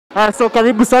So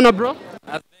karibu sana bro.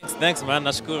 Thanks man,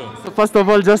 nashukuru. So first of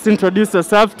all, just introduce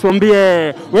yourself.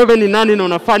 Tuambie wewe ni nani na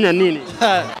unafanya nini?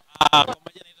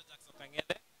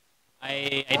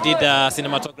 I did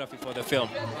cinematography for the film.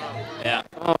 Yeah.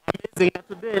 Oh, amazing.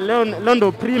 Today,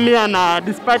 Londo premiere na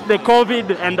despite the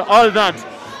COVID and all that,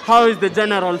 how is the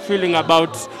general feeling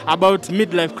about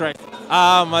midlife crisis?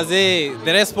 Maze,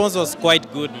 the response was quite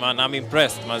good, man. I'm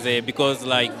impressed, Maze, because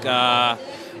like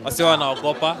wasiwa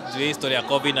wanaogopa juu hii story ya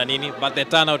COVID na nini, but the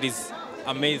turnout is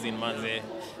amazing, Maze.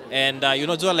 And you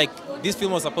know, Joe, like this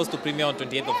film was supposed to premiere on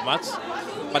 28th of March,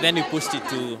 but then we pushed it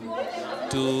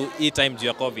to e-time due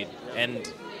to COVID,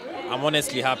 and I'm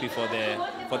honestly happy for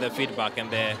the feedback and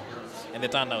the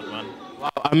turnout, man. Wow,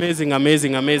 amazing. And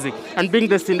being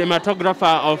the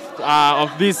cinematographer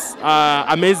of this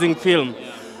amazing film, yeah.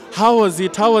 How was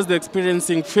it? How was the experience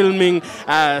in filming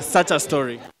such a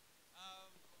story?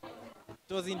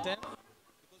 It was intense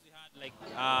because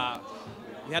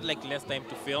we had like less time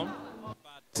to film,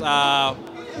 but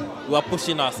we were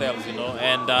pushing ourselves, you know,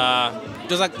 and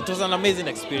it was an amazing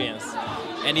experience.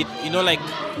 And it, you know, like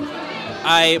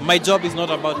my job is not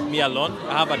about me alone.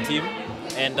 I have a team,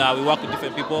 and we work with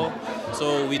different people.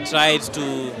 So we tried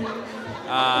to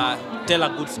tell a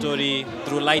good story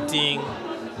through lighting,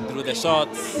 through the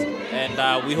shots,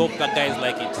 and we hope that guys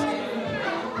like it.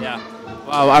 Yeah.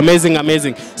 Wow,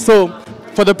 amazing. So,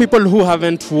 for the people who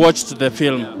haven't watched the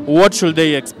film, yeah, what should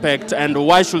they expect, and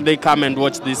why should they come and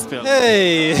watch this film?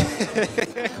 Hey,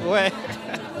 well,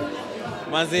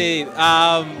 Maze,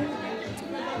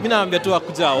 mina ambia tu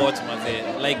akuja watch,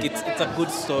 Maze. Like it's a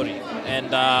good story,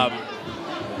 and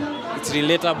it's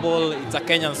relatable. It's a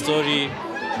Kenyan story.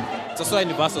 It's also a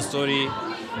universal story,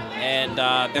 and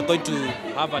they're going to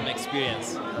have an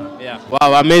experience. Yeah.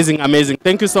 Wow, amazing.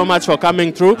 Thank you so much for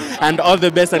coming through, and all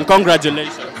the best and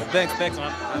congratulations. Thanks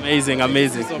man. Amazing.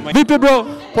 So Vipi bro?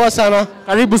 Poa sana.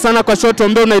 Karibu sana kwa show.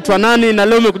 Tuambie unaitwa nani na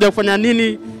leo umekuja kufanya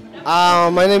nini?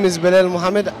 My name is Belal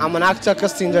Mohammed. I'm an actor,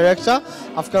 casting director.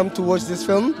 I've come to watch this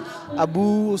film.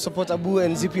 Support Abu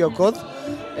and Zippy Okoth.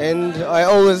 And I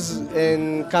always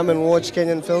come and watch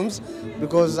Kenyan films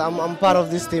because I'm part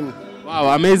of this team.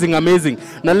 Wow, amazing.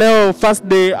 Na leo first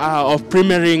day of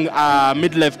premiering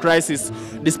Midlife Crisis,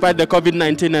 despite the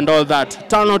COVID-19 and all that.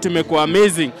 Turnout imekuwa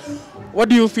amazing. What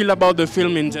do you feel about the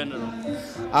film in general?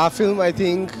 Film, I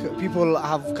think people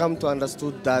have come to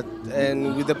understood that,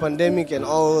 and with the pandemic and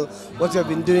all what we have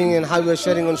been doing and how we are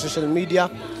sharing on social media,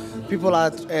 people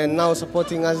are now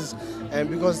supporting us. And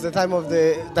because the time of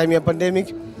the pandemic,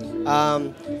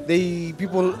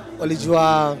 people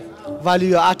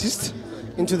value artists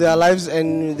into their lives,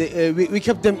 and we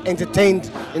kept them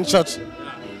entertained, in short.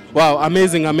 Wow,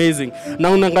 amazing. Na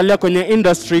unaangalia kwenye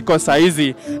industry kwa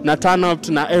saizi na turnout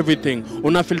na everything.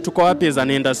 Una feel tuko wapi as an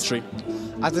industry?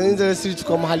 As an industry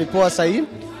tuko mahali poa sahi,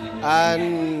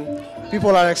 and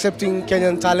people are accepting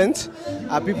Kenyan talent.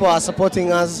 People are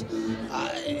supporting us.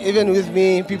 Even with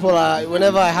me, people are,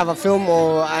 whenever I have a film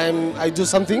or I do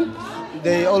something,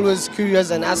 they always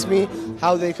curious and ask me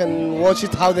how they can watch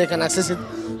it, how they can access it.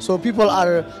 So people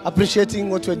are appreciating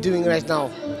what we're doing right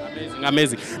now.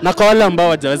 Amazing. Na kwa wale ambao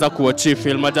hawajaweza kuwatch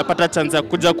film, hawajapata chance ya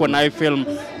kuja kuona hii film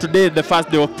today, the first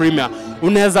day of premiere,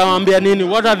 unaweza waambia nini?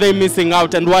 What are they missing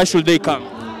out and why should they come?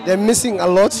 They're missing a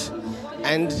lot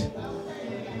and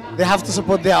they have to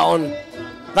support their own.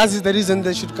 That is the reason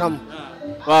they should come.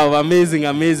 Wow, amazing.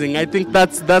 I think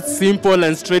that's simple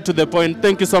and straight to the point.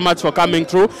 Thank you so much for coming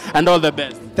through and all the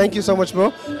best. Thank you so much,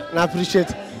 bro. And I appreciate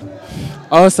it.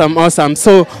 Awesome.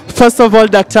 So, first of all,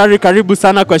 Daktari, karibu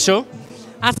sana kwa show.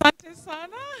 Asante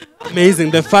sana.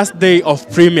 Amazing. The first day of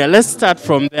premiere. Let's start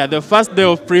from there. The first day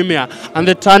of premiere and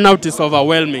the turnout is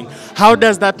overwhelming. How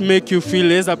does that make you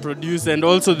feel as a producer and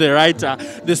also the writer,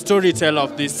 the storyteller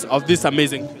of this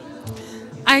amazing film?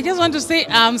 I just want to say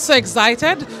I'm so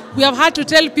excited. We have had to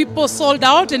tell people sold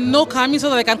out and no coming so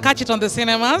that they can catch it on the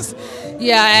cinemas.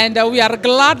 Yeah, and we are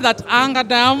glad that Anga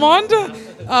Diamond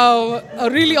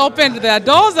really opened their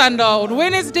doors, and on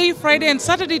Wednesday, Friday and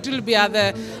Saturday it will be at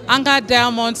the Anga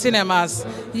Diamond cinemas.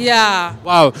 Yeah.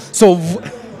 Wow. So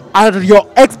are your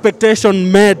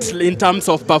expectations met in terms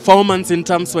of performance, in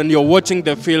terms when you're watching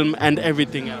the film and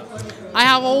everything else? I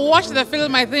have watched the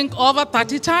film, I think, over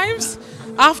 30 times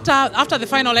after the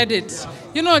final edit.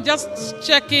 You know, just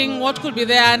checking what could be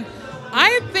there. And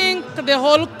I think the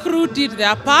whole crew did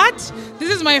their part.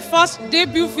 This is my first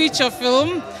debut feature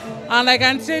film. And I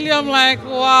can tell you, I'm like,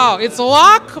 wow, it's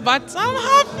work, but I'm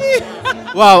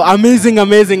happy. Wow, amazing,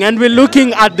 amazing. And we're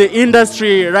looking at the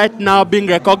industry right now being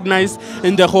recognized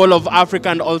in the whole of Africa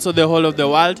and also the whole of the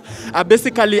world.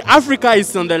 Basically, Africa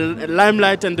is on the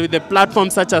limelight, and with the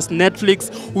platforms such as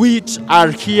Netflix, which are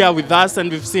here with us,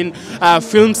 and we've seen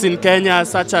films in Kenya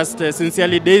such as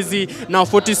Sincerely Daisy, now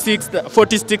 46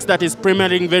 that is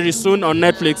premiering very soon on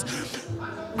Netflix.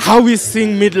 How is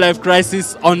seeing Midlife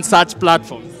Crisis on such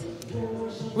platforms?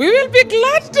 We will be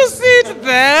glad to see it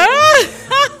there.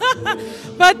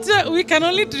 But we can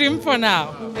only dream for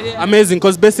now. Yeah. Amazing,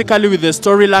 because basically with the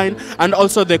storyline and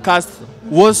also the cast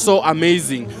was so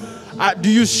amazing. Do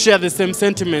you share the same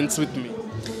sentiments with me?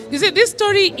 You see, this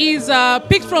story is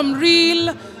picked from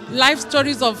real life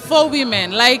stories of 4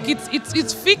 women. Like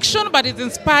it's fiction, but it's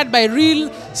inspired by real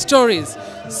stories.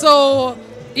 So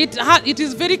it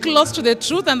is very close to the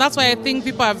truth, and that's why I think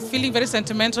people are feeling very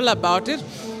sentimental about it.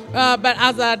 But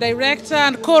as a director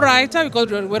and co-writer, because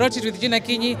we wrote it with Gina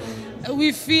Kinyi,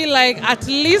 we feel like at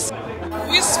least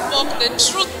we spoke the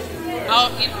truth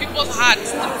out in people's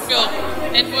hearts through film.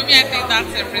 And for me, I think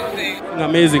that's everything.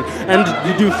 Amazing. And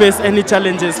did you face any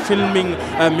challenges filming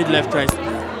Midlife Crisis?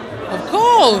 Of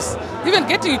course. Even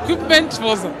getting equipment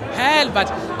was hell, but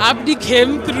Abdi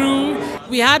came through.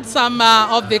 We had some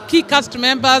of the key cast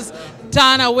members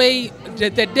turn away the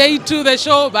day to the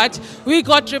show, but we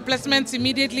got replacements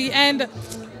immediately. And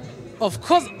of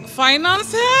course,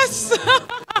 finances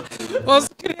was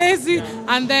crazy.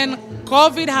 And then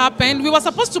COVID happened. We were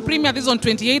supposed to premiere this on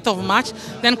 28th of March.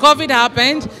 Then COVID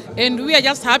happened, and we are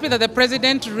just happy that the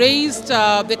president raised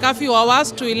the curfew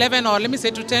hours to 11, or let me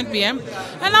say to 10 p.m.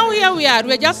 And now here we are.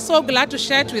 We're just so glad to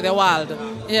share it with the world.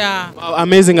 Yeah. Wow,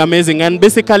 amazing, amazing. And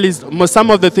basically, some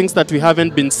of the things that we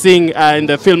haven't been seeing in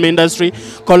the film industry,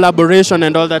 collaboration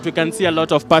and all that, we can see a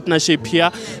lot of partnership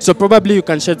here. So probably you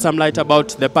can shed some light about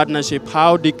the partnership.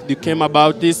 How you came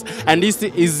about this, and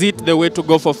is it the way to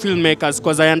go for filmmakers?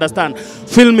 Because I understand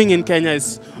filming in Kenya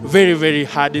is very, very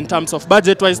hard in terms of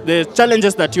budget-wise, the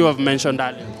challenges that you have mentioned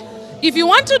earlier. If you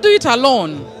want to do it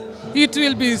alone, it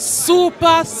will be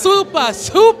super, super,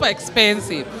 super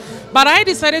expensive. But I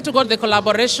decided to go the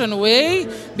collaboration way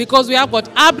because we have got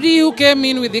Abdi who came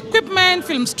in with equipment,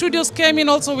 film studios came in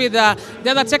also with the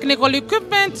other technical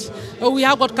equipment. We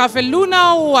have got Cafe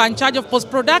Luna who are in charge of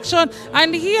post-production,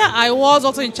 and here I was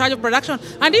also in charge of production.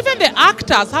 And even the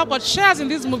actors have got shares in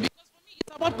this movie, because for me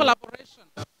it's about collaboration.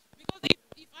 Because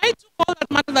if I took all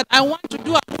that money that I want to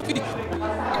do a movie, give me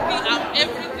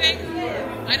everything,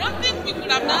 I don't think we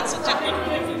could have done such a good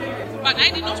movie. But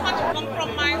I did not want to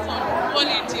compromise on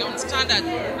quality, on standard.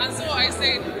 And so I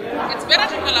said, it's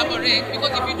better to collaborate,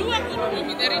 because if you do a good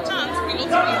movie, the returns will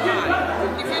also be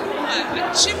high. If you do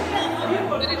a cheap movie,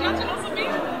 the returns will also be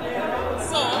high.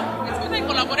 So it's better I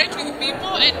collaborate with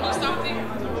people and do something.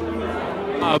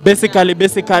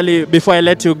 Basically, before I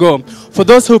let you go, for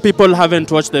those who people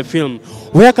haven't watched the film,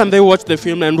 where can they watch the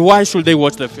film, and why should they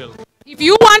watch the film? If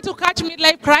you want to catch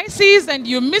Midlife Crisis and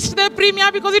you missed the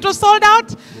premiere because it was sold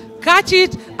out, catch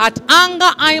it at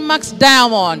Anga IMAX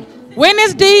Diamond.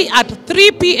 Wednesday at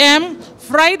 3 p.m.,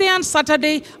 Friday and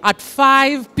Saturday at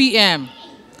 5 p.m.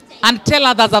 And tell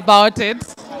others about it.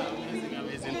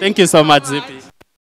 Thank you so much, Zippy.